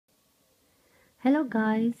Hello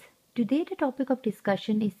guys, today the topic of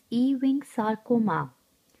discussion is Ewing sarcoma.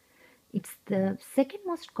 It's the second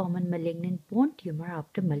most common malignant bone tumor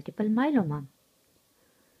after multiple myeloma.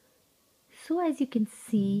 So as you can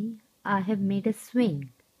see, I have made a swing.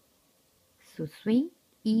 So swing,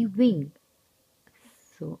 Ewing.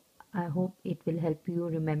 So I hope it will help you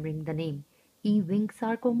remembering the name. Ewing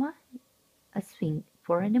sarcoma, a swing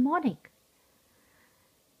for a mnemonic.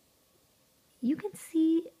 You can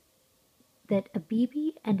see that a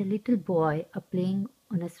baby and a little boy are playing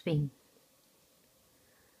on a swing.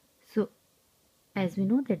 So as we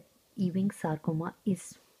know that Ewing sarcoma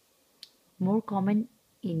is more common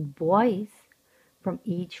in boys from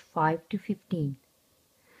age 5 to 15.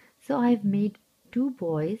 So I've made two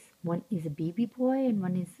boys, one is a baby boy and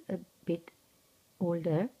one is a bit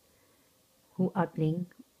older, who are playing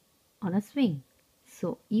on a swing.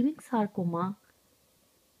 So Ewing sarcoma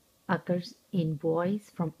occurs in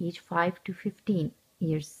boys from age 5 to 15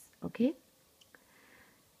 years. Okay.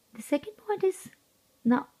 The second point is,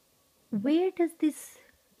 now where does this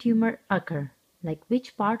tumor occur? Like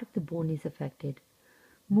which part of the bone is affected?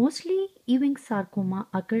 Mostly Ewing sarcoma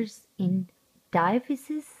occurs in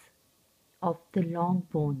diaphysis of the long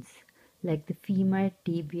bones, like the femur,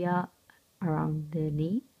 tibia, around the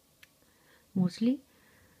knee, mostly.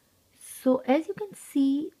 So as you can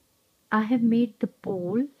see, I have made the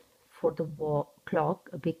pole for the clock,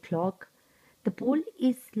 a big clock. The pole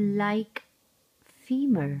is like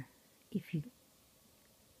femur, if you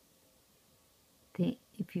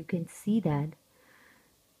can see that.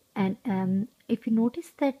 And if you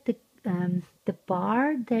notice that the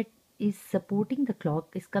bar that is supporting the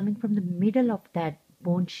clock is coming from the middle of that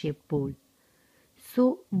bone-shaped bowl.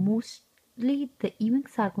 So mostly the Ewing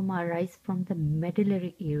sarcoma arise from the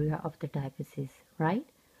medullary area of the diaphysis, right?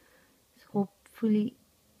 So hopefully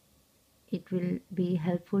it will be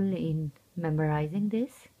helpful in memorizing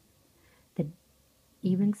this. The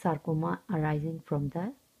Ewing sarcoma arising from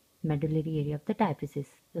the medullary area of the diaphysis.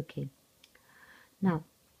 Okay. Now,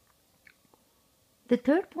 the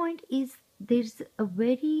third point is there's a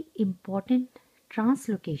very important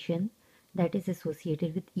translocation that is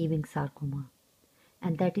associated with Ewing sarcoma,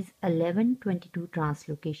 and that is 1122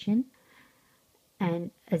 translocation.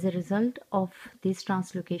 And as a result of this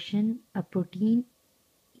translocation, a protein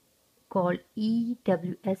called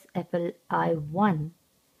EWSFLI1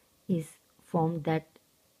 is formed that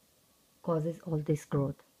causes all this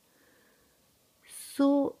growth.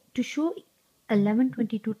 So to show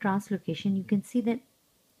 1122 translocation, you can see that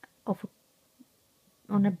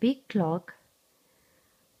on a big clock,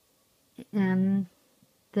 the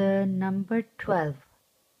number 12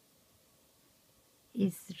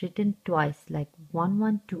 is written twice, like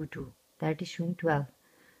 1122, that is showing 12.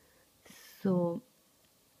 So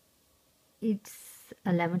it's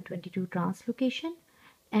 1122 translocation,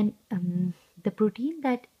 and the protein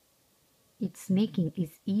that it's making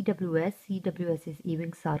is EWS. EWS is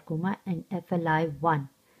Ewing sarcoma, and FLI1.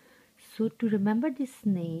 So to remember this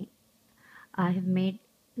name, I have made,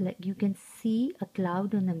 like you can see a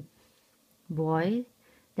cloud on a boy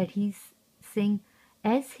that he's saying,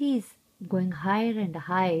 as he's going higher and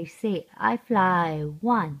higher, say, I fly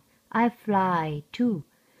 1, I fly 2.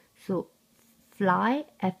 So fly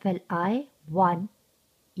FLI1,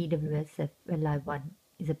 EWS FLI1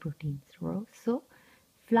 is a protein. So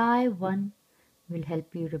fly 1 will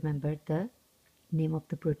help you remember the name of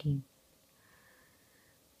the protein.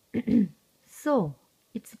 So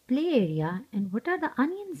it's a play area, and what are the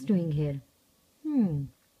onions doing here?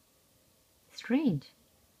 Strange.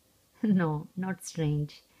 No, not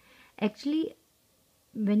strange. Actually,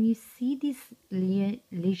 when you see these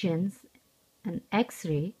lesions on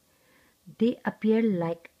X-ray, they appear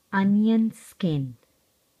like onion skin,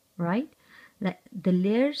 right? Like the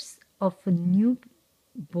layers of a new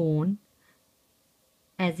bone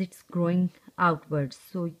as it's growing outwards.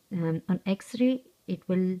 So on X-ray, it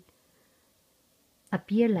will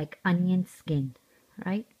appear like onion skin,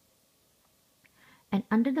 right? And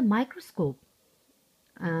under the microscope,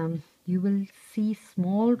 you will see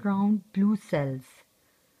small round blue cells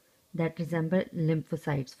that resemble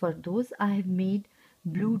lymphocytes. For those, I have made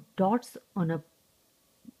blue dots on a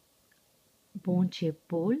bone-shaped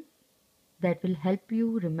bowl that will help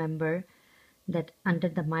you remember that under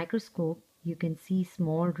the microscope you can see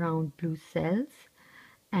small round blue cells,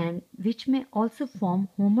 and which may also form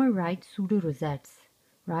homer-right pseudorosettes,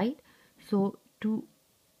 right? So to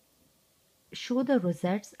show the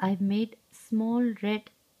rosettes, I've made small red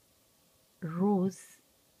rose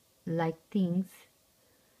like things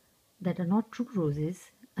that are not true roses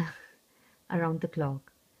around the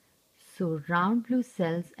clock. So round blue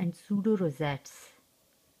cells and pseudo rosettes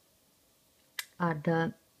are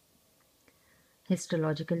the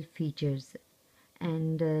histological features.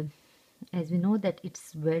 And as we know that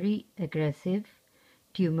it's very aggressive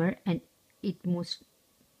tumor, and it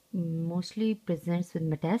mostly presents with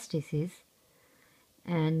metastasis.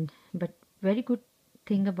 And but very good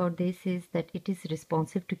thing about this is that it is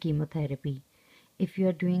responsive to chemotherapy. If you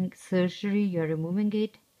are doing surgery, you're removing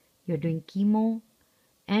it, you're doing chemo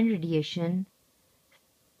and radiation,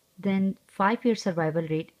 then 5-year survival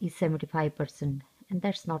rate is 75%, and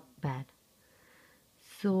that's not bad.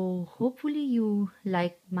 So hopefully you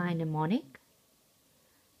like my mnemonic,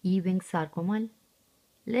 Ewing sarcoma.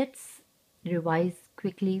 Let's revise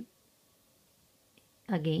quickly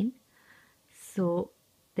again. So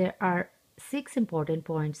there are 6 important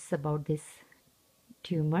points about this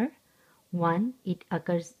tumor. 1, it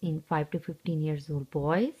occurs in 5 to 15 years old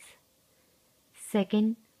boys.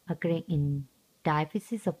 Second, occurring in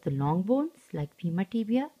diaphysis of the long bones like femur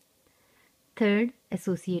tibia. Third,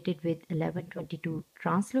 associated with 1122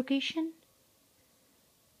 translocation.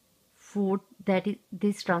 Fourth,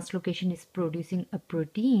 this translocation is producing a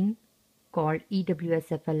protein called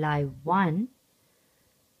EWSFLI1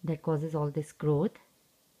 that causes all this growth.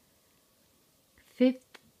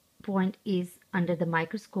 Fifth point is, under the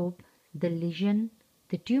microscope, the lesion,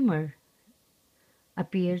 the tumor,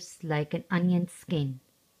 appears like an onion skin,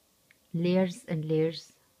 layers and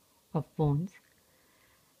layers of bones.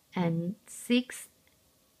 And sixth,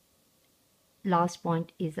 last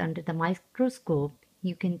point is, under the microscope,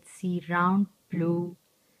 you can see round blue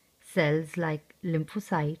cells like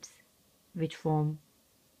lymphocytes which form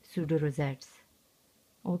pseudorosettes.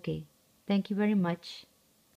 Okay, thank you very much.